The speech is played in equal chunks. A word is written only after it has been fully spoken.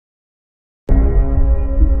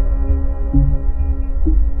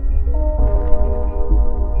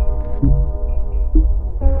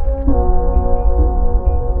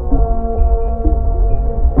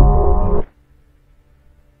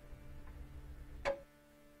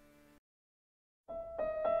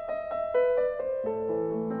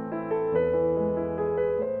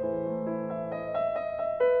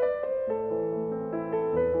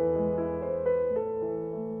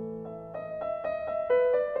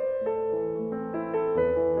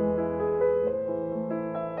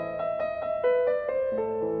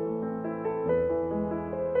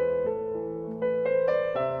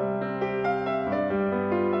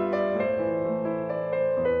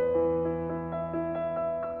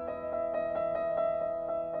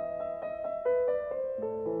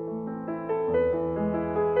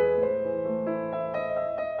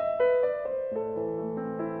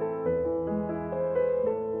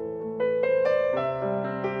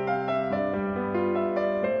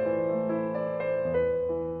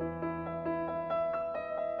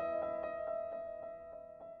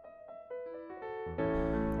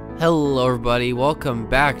Hello everybody, welcome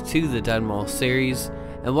back to the Dead Mall series,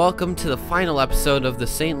 and welcome to the final episode of the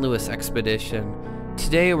St. Louis expedition.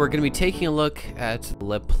 Today we're going to be taking a look at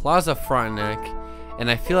the Plaza Frontenac,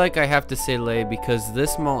 and I feel like I have to say "le" because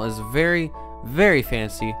this mall is very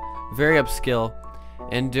fancy, very upscale,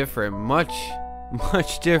 and different,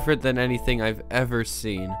 much different than anything I've ever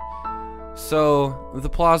seen. So, the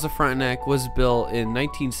Plaza Frontenac was built in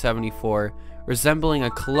 1974, resembling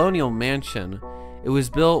a colonial mansion. It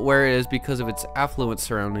was built where it is because of its affluent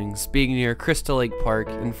surroundings, being near Crystal Lake Park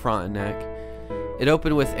in Frontenac. It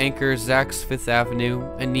opened with anchors Zach's Fifth Avenue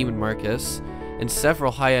and Neiman Marcus, and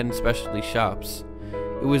several high-end specialty shops.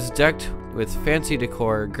 It was decked with fancy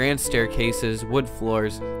decor, grand staircases, wood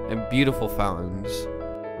floors, and beautiful fountains.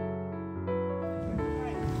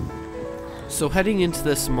 So heading into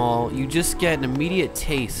this mall, you just get an immediate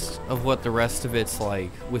taste of what the rest of it's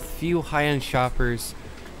like, with few high-end shoppers,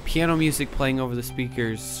 piano music playing over the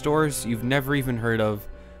speakers, stores you've never even heard of,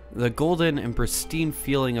 the golden and pristine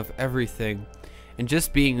feeling of everything, and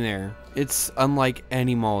just being there. It's unlike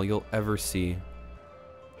any mall you'll ever see.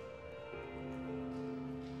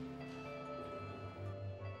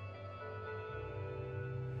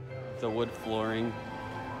 The wood flooring,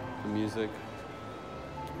 the music.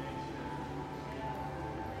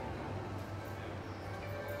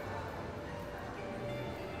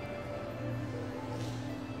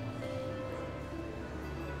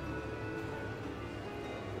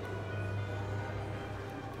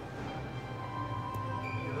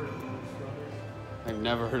 I've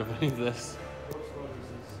never heard of any of this.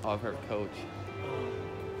 Oh, I've heard of Coach.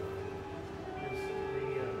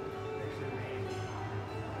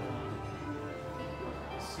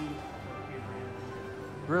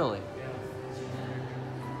 Really?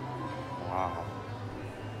 Wow.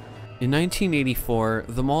 In 1984,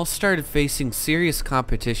 the mall started facing serious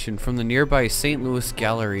competition from the nearby St. Louis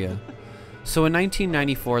Galleria. So in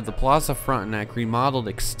 1994, the Plaza Frontenac remodeled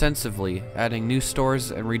extensively, adding new stores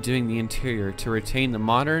and redoing the interior to retain the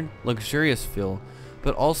modern, luxurious feel,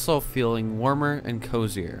 but also feeling warmer and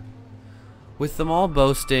cozier. With the mall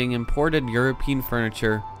boasting imported European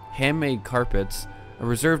furniture, handmade carpets, a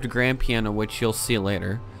reserved grand piano which you'll see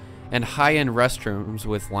later, and high-end restrooms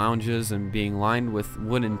with lounges and being lined with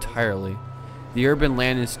wood entirely, the Urban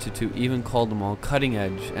Land Institute even called the mall cutting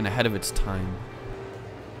edge and ahead of its time.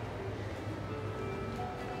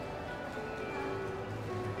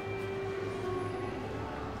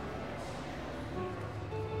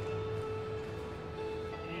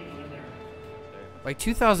 By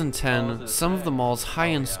 2010, some of the mall's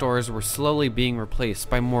high-end stores were slowly being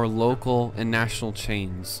replaced by more local and national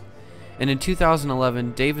chains. And in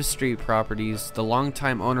 2011, Davis Street Properties, the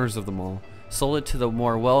longtime owners of the mall, sold it to the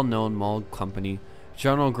more well-known mall company,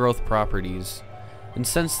 General Growth Properties. And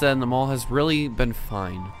since then, the mall has really been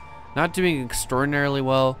fine. Not doing extraordinarily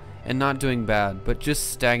well, and not doing bad, but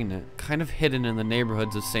just stagnant, kind of hidden in the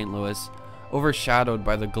neighborhoods of St. Louis, overshadowed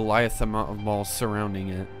by the Goliath amount of malls surrounding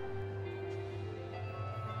it.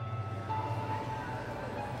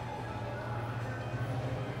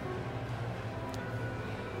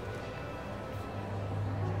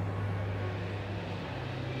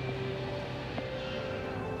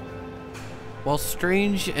 While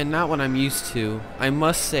strange and not what I'm used to, I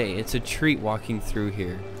must say it's a treat walking through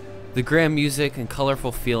here. The grand music and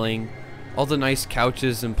colorful feeling, all the nice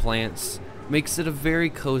couches and plants, makes it a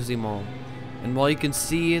very cozy mall. And while you can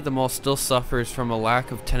see the mall still suffers from a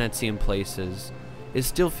lack of tenancy in places, it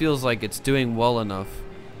still feels like it's doing well enough,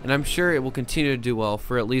 and I'm sure it will continue to do well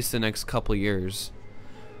for at least the next couple years.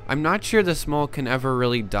 I'm not sure this mall can ever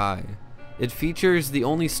really die. It features the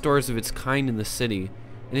only stores of its kind in the city,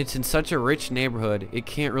 and it's in such a rich neighborhood it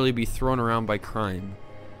can't really be thrown around by crime.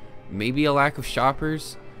 Maybe a lack of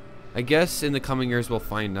shoppers? I guess in the coming years we'll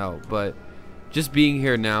find out, but just being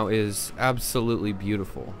here now is absolutely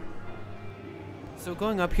beautiful. So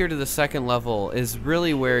going up here to the second level is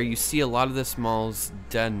really where you see a lot of this mall's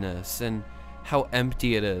deadness and how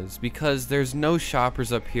empty it is, because there's no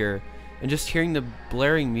shoppers up here, and just hearing the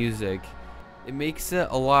blaring music, it makes it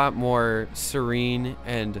a lot more serene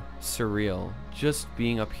and surreal, just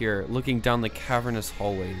being up here, looking down the cavernous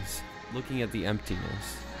hallways, looking at the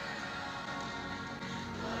emptiness.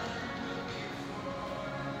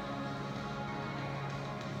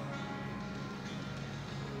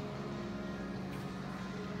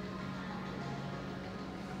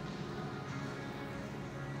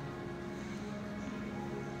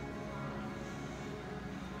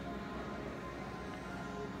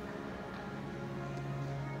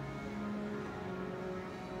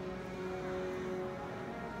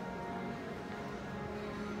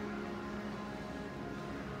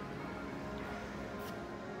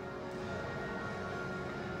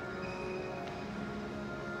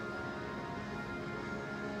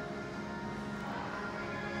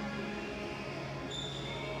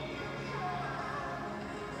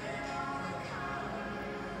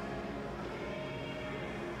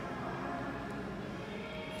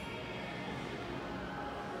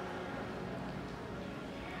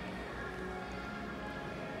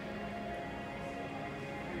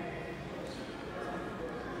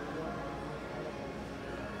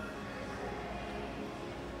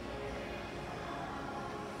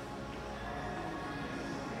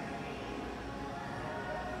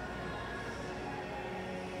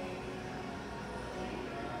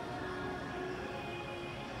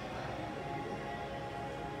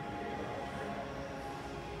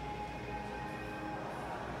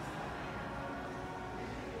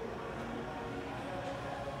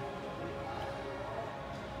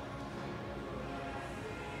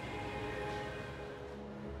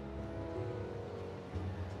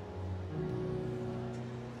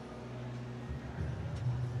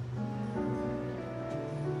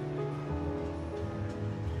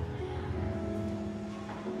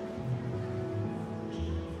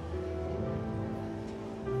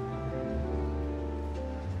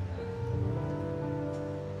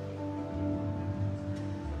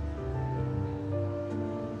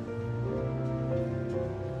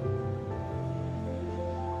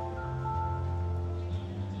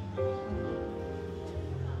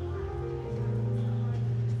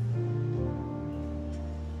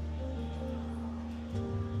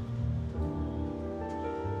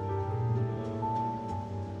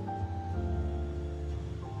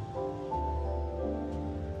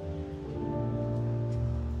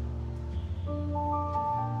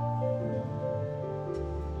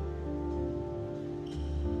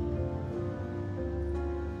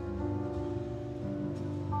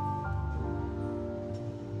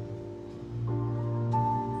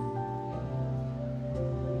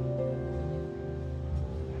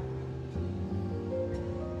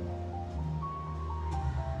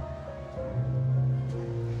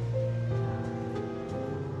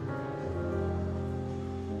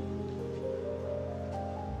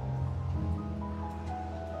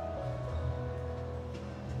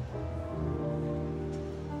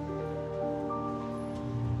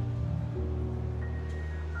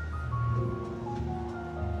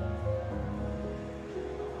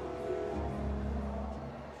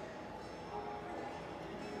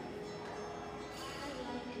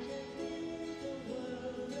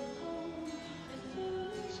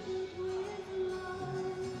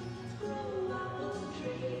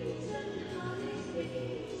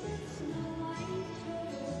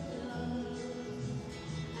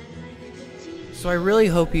 So I really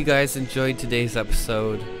hope you guys enjoyed today's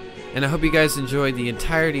episode, and I hope you guys enjoyed the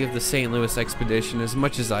entirety of the St. Louis expedition as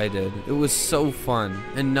much as I did. It was so fun,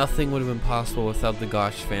 and nothing would have been possible without the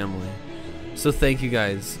Gosh family. So thank you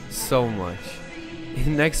guys so much.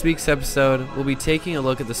 In next week's episode, we'll be taking a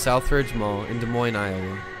look at the Southridge Mall in Des Moines,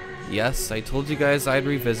 Iowa. Yes, I told you guys I'd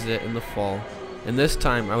revisit it in the fall, and this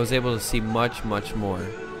time I was able to see much more.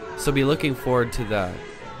 So be looking forward to that.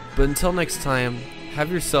 But until next time, have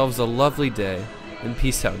yourselves a lovely day, and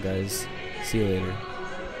peace out guys. See you later.